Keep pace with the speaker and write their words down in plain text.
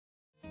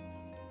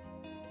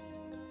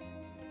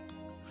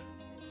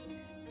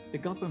The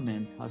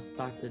government has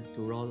started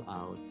to roll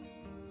out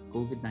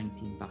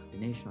COVID-19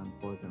 vaccination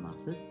for the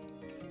masses,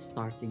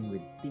 starting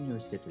with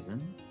senior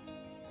citizens.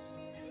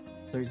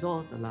 As a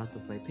result, a lot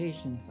of my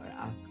patients are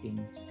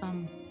asking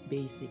some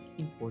basic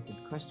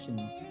important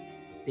questions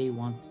they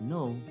want to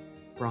know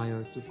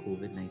prior to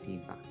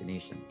COVID-19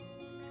 vaccination.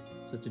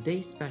 So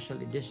today's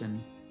special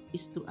edition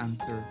is to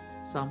answer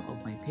some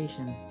of my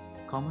patients'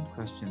 common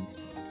questions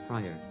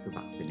prior to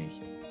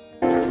vaccination.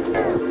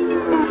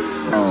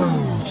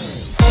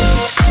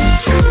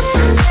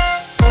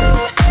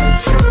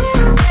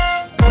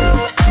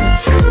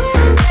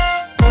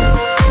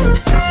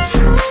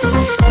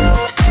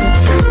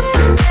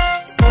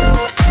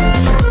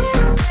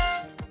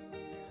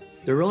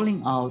 The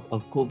rolling out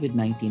of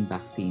COVID-19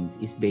 vaccines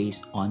is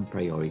based on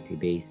priority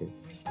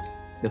basis.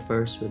 The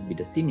first will be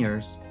the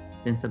seniors,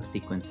 then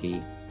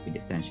subsequently with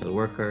essential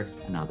workers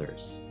and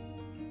others.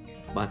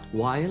 But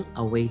while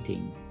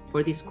awaiting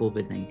for this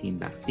COVID-19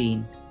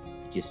 vaccine,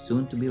 which is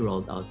soon to be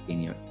rolled out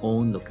in your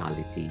own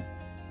locality,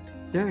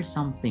 there are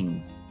some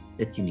things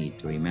that you need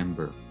to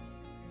remember.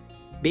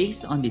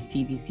 Based on the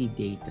CDC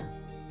data,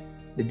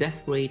 the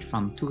death rate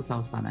from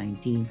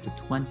 2019 to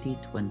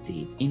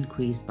 2020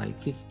 increased by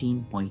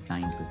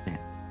 15.9%.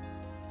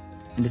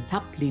 And the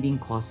top leading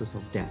causes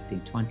of death in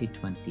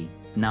 2020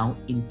 now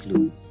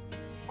includes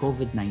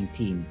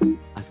COVID-19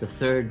 as the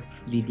third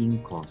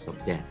leading cause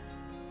of death.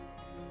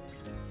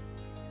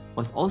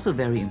 What's also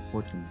very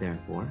important,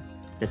 therefore,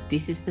 that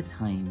this is the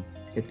time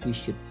that we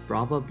should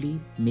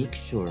probably make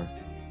sure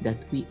that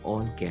we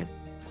all get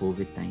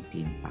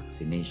COVID-19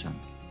 vaccination.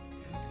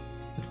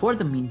 But for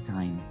the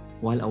meantime,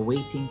 while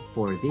awaiting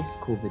for these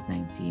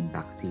COVID-19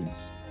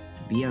 vaccines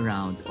to be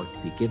around or to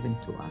be given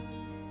to us,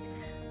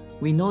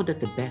 we know that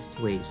the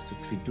best ways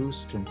to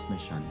reduce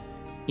transmission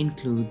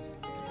includes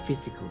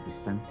physical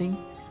distancing,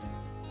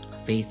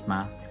 face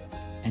mask,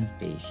 and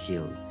face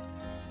shield.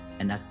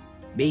 And that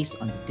based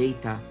on the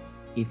data,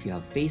 if you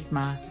have face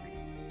mask,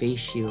 face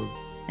shield,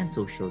 and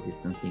social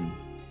distancing,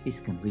 this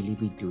can really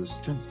reduce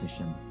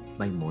transmission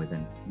by more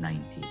than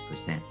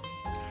 90%.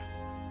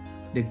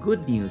 The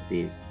good news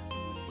is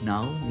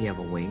now we have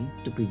a way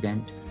to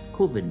prevent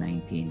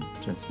COVID-19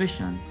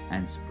 transmission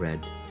and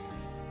spread.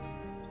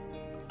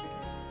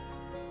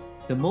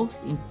 The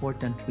most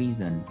important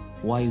reason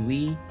why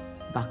we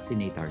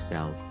vaccinate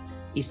ourselves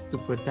is to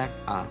protect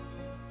us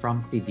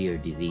from severe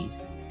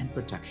disease and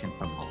protection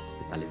from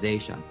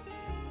hospitalization.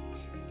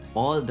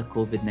 All the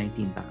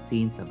COVID-19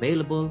 vaccines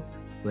available,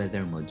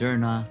 whether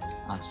Moderna,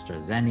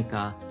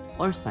 AstraZeneca,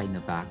 or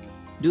Sinovac,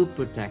 do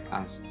protect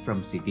us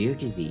from severe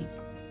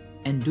disease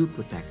and do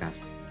protect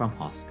us from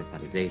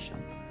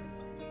hospitalization.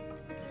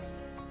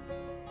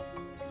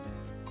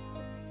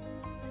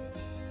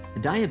 A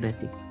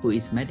diabetic who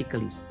is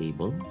medically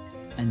stable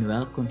and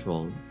well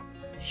controlled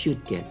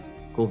should get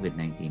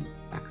COVID-19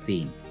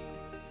 vaccine.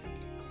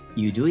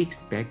 You do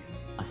expect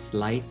a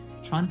slight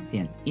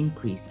transient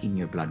increase in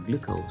your blood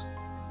glucose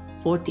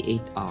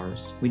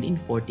within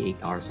 48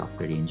 hours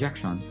after the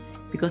injection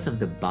because of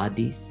the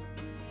body's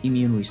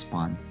immune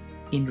response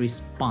in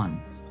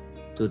response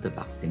to the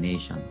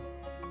vaccination.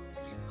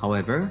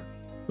 However,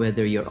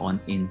 whether you're on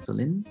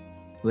insulin,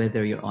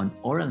 whether you're on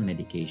oral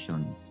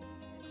medications,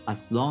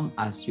 as long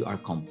as you are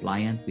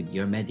compliant with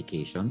your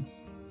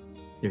medications,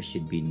 there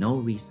should be no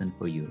reason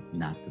for you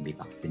not to be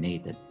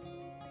vaccinated.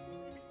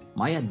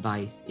 My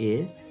advice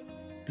is,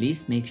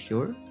 please make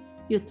sure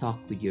you talk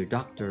with your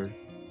doctor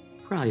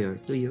prior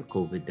to your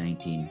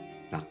COVID-19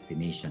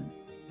 vaccination.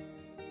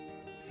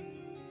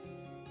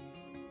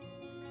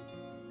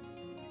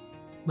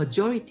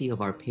 Majority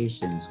of our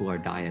patients who are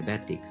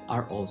diabetics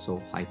are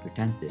also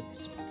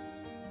hypertensives.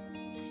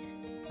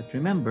 But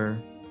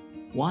remember,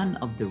 one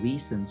of the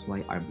reasons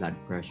why our blood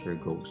pressure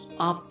goes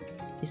up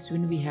is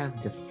when we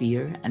have the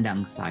fear and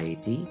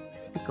anxiety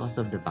because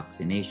of the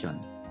vaccination.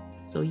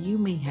 So you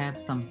may have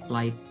some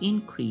slight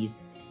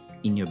increase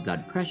in your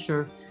blood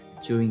pressure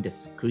during the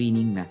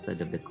screening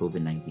method of the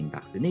COVID-19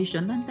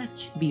 vaccination, and that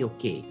should be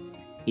okay.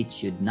 It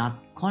should not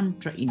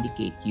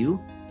contraindicate you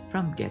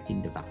from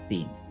getting the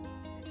vaccine.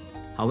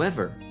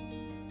 However,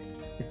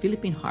 the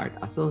Philippine Heart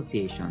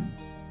Association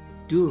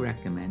do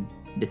recommend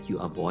that you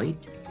avoid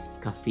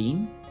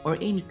caffeine or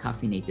any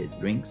caffeinated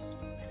drinks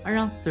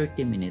around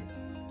 30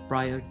 minutes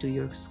prior to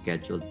your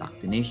scheduled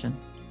vaccination,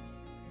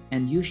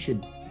 and you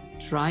should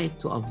try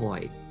to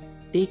avoid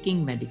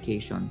taking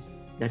medications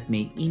that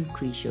may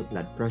increase your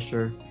blood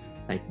pressure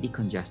like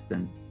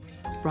decongestants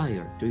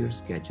prior to your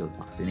scheduled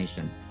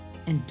vaccination,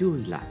 and do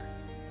relax.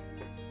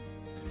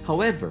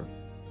 However,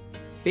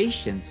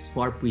 patients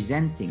who are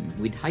presenting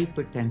with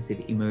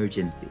hypertensive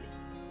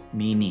emergencies,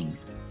 meaning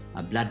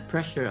a blood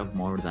pressure of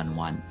more than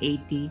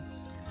 180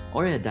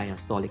 or a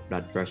diastolic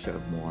blood pressure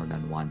of more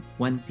than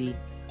 120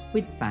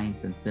 with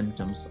signs and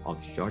symptoms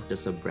of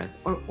shortness of breath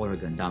or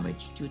organ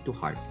damage due to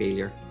heart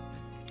failure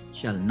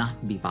shall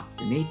not be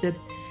vaccinated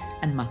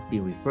and must be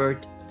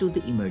referred to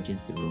the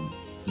emergency room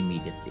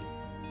immediately.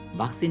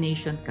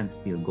 Vaccination can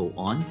still go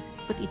on,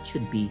 but it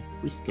should be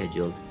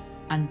rescheduled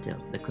until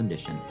the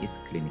condition is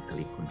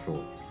clinically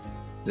controlled.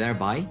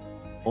 Thereby,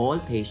 all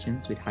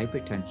patients with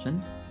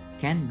hypertension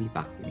can be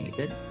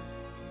vaccinated,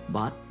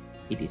 but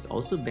it is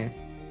also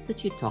best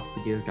that you talk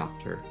with your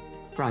doctor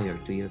prior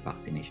to your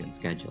vaccination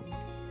schedule.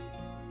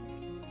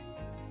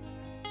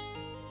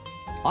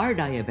 Our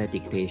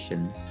diabetic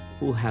patients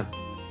who have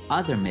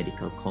other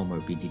medical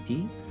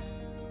comorbidities,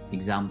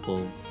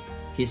 example,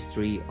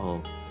 history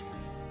of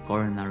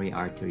coronary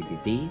artery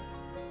disease,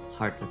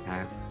 heart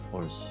attacks,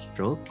 or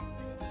stroke,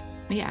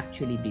 may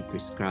actually be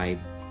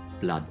prescribed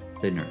blood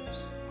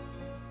thinners.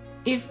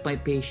 If my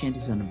patient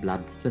is on a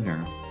blood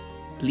thinner,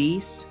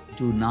 please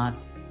do not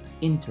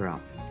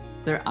interrupt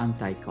their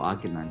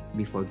anticoagulant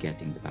before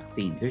getting the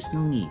vaccine. There's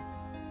no need.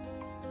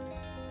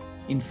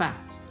 In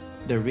fact,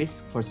 the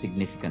risk for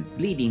significant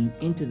bleeding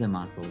into the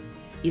muscle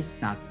is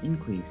not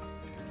increased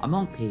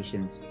among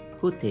patients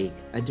who take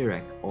a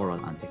direct oral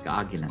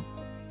anticoagulant.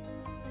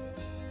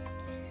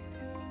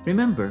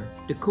 Remember,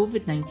 the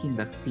COVID-19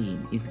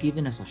 vaccine is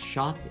given as a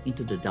shot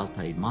into the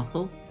deltoid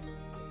muscle,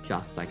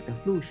 just like the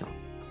flu shot.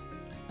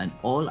 And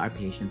all our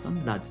patients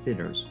on blood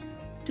thinners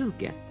do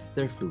get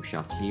their flu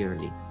shots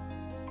yearly.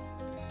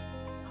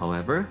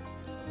 However,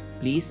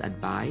 please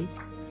advise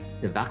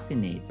the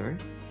vaccinator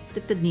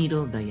that the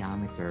needle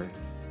diameter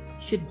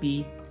should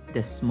be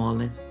the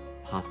smallest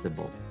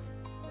possible,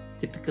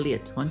 typically a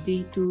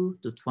 22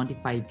 to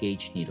 25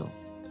 gauge needle.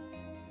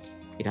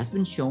 It has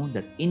been shown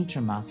that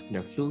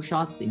intramuscular flu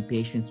shots in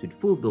patients with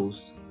full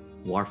dose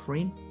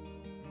warfarin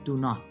do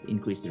not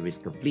increase the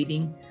risk of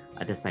bleeding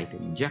at the site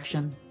of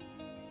injection.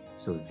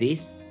 So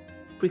this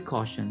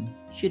precaution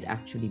should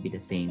actually be the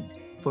same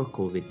for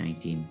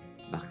COVID-19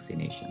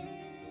 vaccination.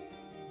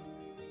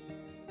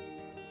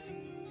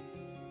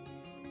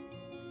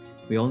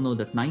 We all know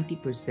that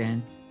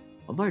 90%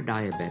 of our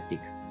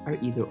diabetics are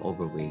either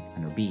overweight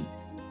and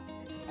obese.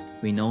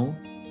 We know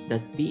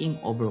that being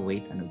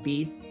overweight and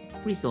obese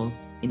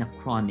results in a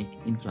chronic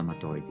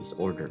inflammatory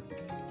disorder.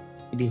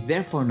 It is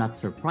therefore not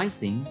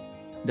surprising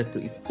that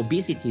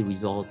obesity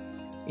results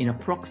in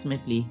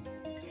approximately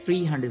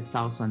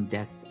 300,000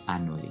 deaths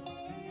annually.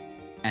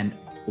 And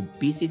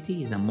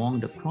obesity is among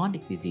the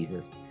chronic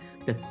diseases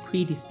that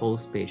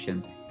predispose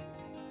patients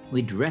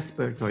with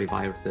respiratory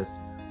viruses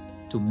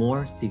to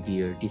more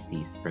severe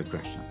disease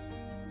progression.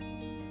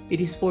 It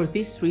is for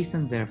this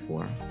reason,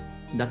 therefore,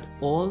 that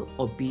all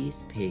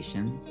obese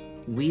patients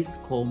with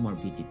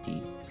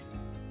comorbidities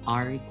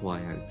are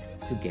required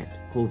to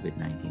get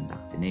COVID-19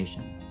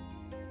 vaccination.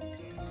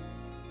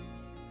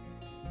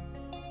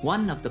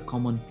 One of the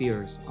common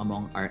fears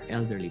among our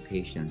elderly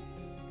patients,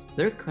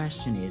 their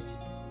question is,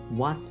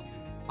 what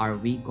are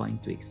we going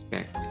to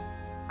expect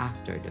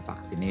after the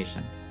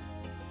vaccination?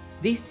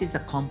 This is a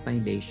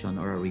compilation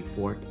or a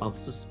report of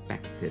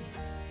suspected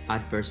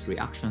adverse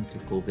reaction to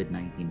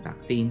COVID-19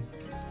 vaccines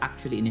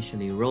actually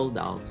initially rolled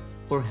out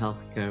for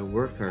healthcare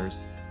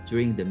workers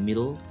during the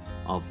middle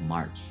of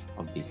March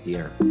of this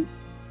year.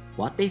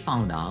 What they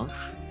found out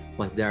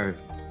was there are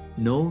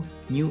no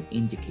new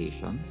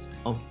indications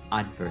of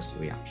adverse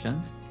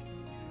reactions.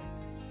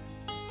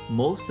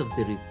 Most of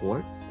the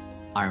reports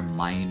are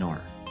minor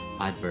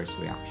adverse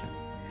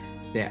reactions.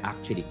 They're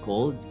actually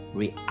called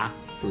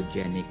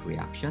reactogenic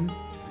reactions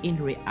in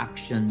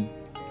reaction.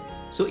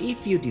 So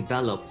if you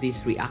develop these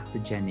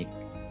reactogenic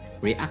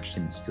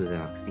reactions to the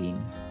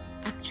vaccine,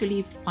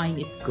 actually find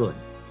it good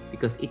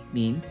because it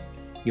means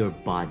your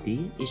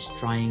body is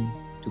trying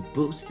to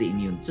boost the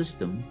immune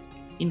system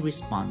in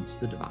response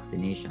to the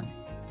vaccination.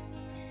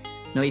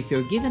 Now, if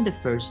you're given the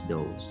first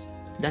dose,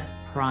 that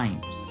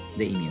primes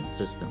the immune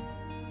system.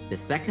 The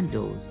second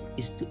dose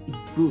is to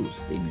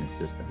boost the immune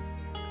system.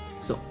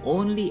 So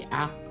only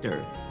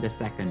after the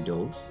second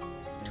dose,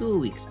 2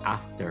 weeks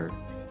after,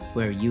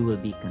 where you will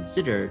be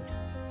considered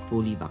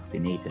fully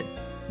vaccinated.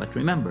 But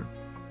remember,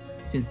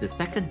 since the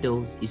second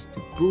dose is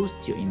to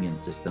boost your immune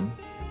system,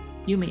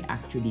 you may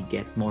actually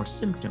get more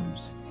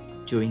symptoms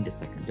during the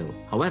second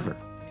dose. However,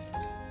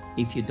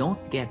 if you don't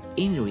get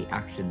any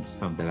reactions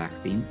from the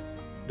vaccines,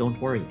 don't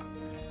worry,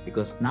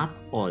 because not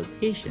all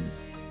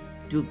patients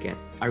do get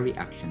a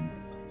reaction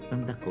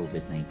from the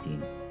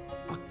COVID-19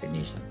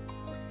 vaccination.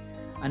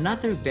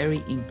 Another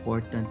very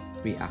important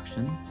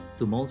reaction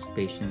to most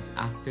patients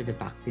after the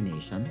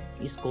vaccination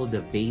is called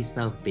the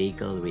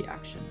vasovagal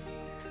reaction,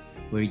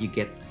 where you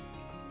get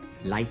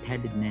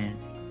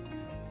lightheadedness,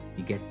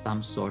 you get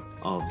some sort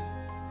of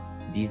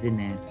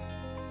dizziness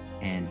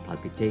and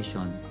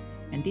palpitation,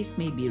 and this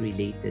may be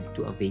related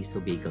to a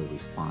vasovagal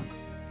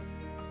response.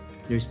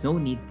 There's no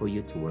need for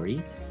you to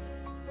worry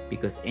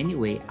because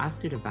anyway,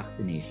 after the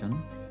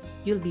vaccination,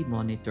 you'll be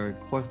monitored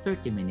for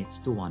 30 minutes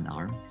to 1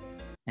 hour,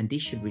 and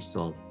this should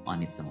resolve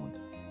on its own.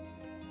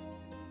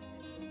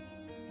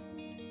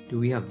 Do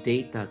we have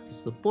data to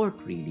support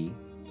really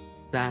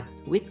that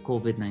with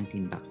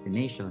COVID-19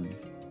 vaccination,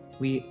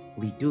 we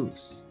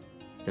reduce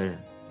the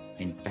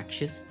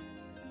infectious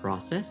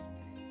process,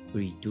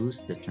 we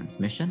reduce the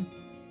transmission,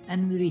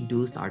 and we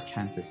reduce our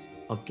chances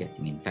of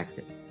getting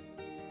infected?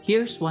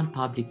 Here's one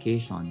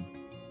publication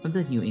from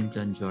the New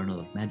England Journal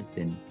of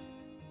Medicine,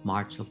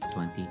 March of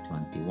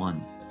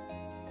 2021.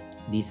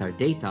 These are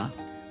data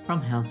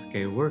from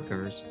healthcare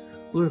workers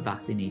who were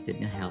vaccinated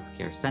in a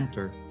healthcare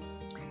center.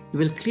 You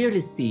will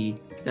clearly see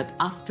that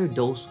after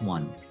dose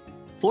 1,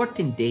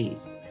 14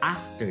 days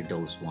after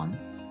dose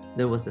 1,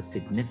 there was a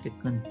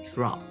significant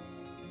drop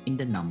in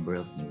the number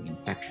of new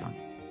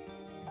infections.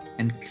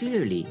 And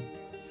clearly,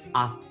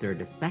 after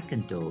the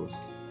second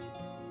dose,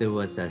 there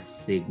was a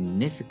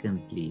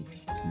significantly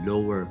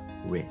lower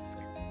risk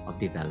of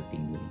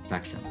developing new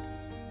infection,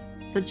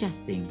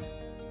 suggesting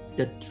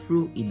that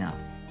true enough,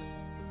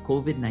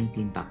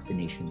 COVID-19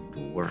 vaccination to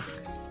work.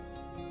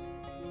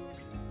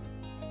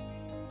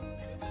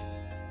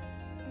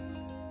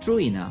 True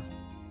enough,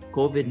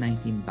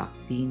 COVID-19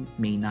 vaccines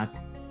may not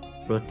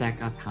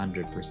protect us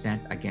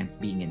 100% against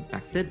being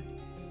infected,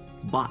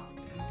 but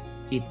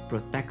it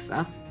protects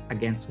us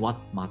against what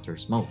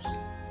matters most,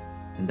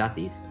 and that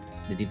is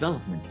the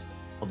development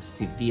of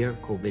severe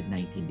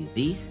COVID-19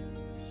 disease,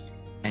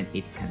 and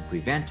it can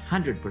prevent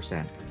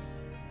 100%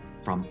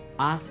 from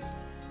us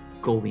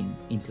going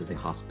into the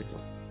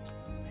hospital.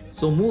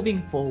 So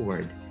moving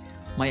forward,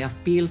 my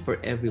appeal for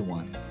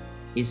everyone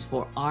is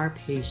for our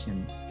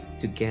patients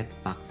to get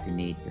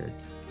vaccinated.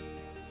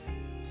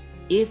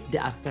 If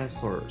the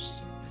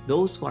assessors,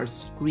 those who are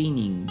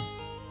screening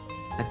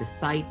at the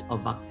site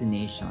of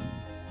vaccination,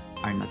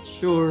 are not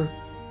sure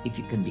if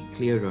you can be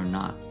cleared or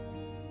not,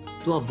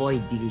 to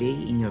avoid delay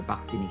in your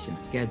vaccination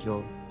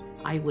schedule,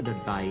 I would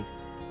advise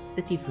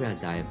that if you're a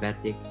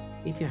diabetic,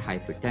 if you're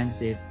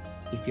hypertensive,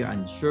 if you're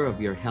unsure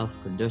of your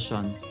health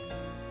condition,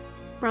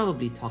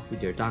 probably talk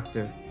with your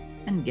doctor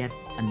and get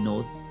a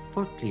note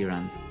for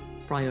clearance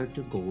prior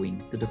to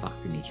going to the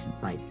vaccination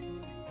site.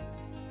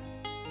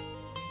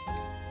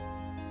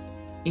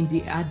 In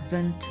the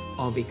advent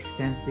of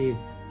extensive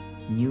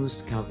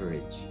news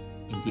coverage,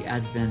 in the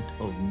advent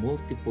of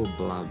multiple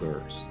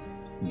bloggers,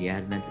 in the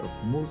advent of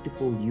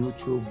multiple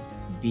YouTube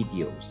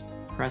videos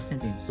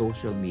present in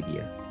social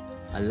media,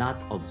 a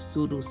lot of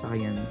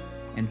pseudoscience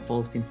and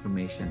false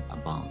information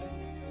abound.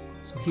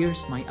 So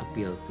here's my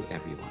appeal to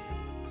everyone.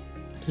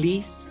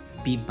 Please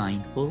be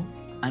mindful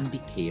and be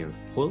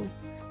careful,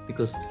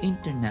 because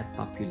internet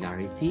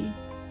popularity,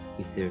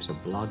 if there's a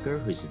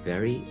blogger who is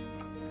very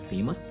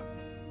famous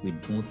with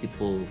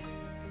multiple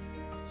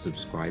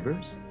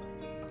subscribers,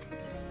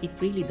 it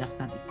really does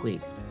not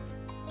equate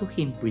to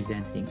him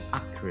presenting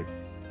accurate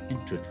and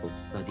truthful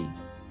study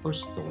or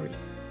story.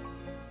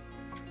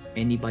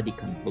 Anybody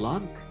can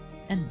blog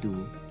and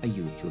do a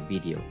YouTube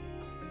video,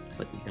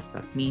 but it does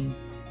not mean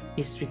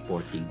his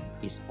reporting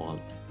is all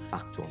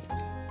factual.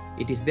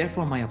 It is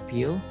therefore my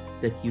appeal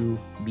that you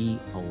be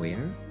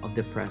aware of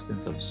the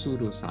presence of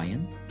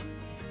pseudoscience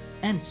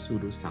and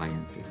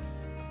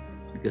pseudoscientists,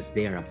 because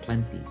there are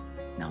plenty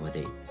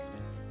nowadays.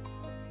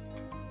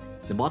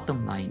 The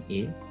bottom line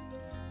is,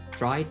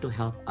 try to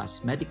help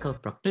us medical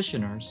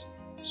practitioners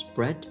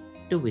spread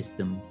the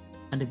wisdom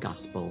and the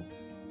gospel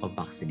of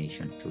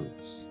vaccination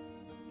truths.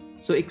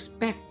 So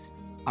expect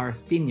our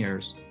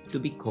seniors to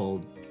be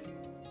called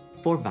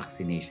for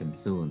vaccination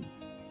soon.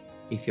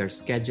 If you're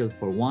scheduled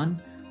for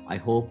one, I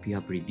hope you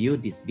have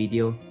reviewed this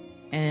video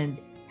and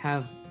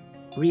have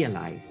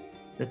realized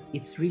that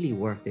it's really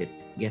worth it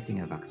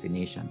getting a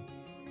vaccination.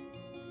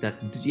 That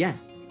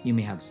yes, you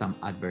may have some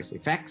adverse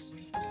effects,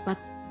 but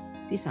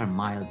these are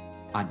mild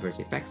adverse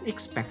effects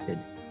expected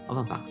of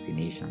a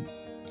vaccination.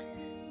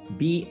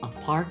 Be a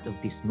part of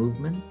this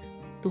movement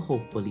to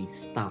hopefully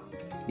stop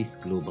this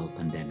global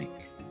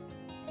pandemic.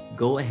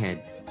 Go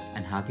ahead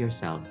and have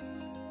yourselves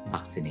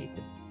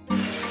vaccinated.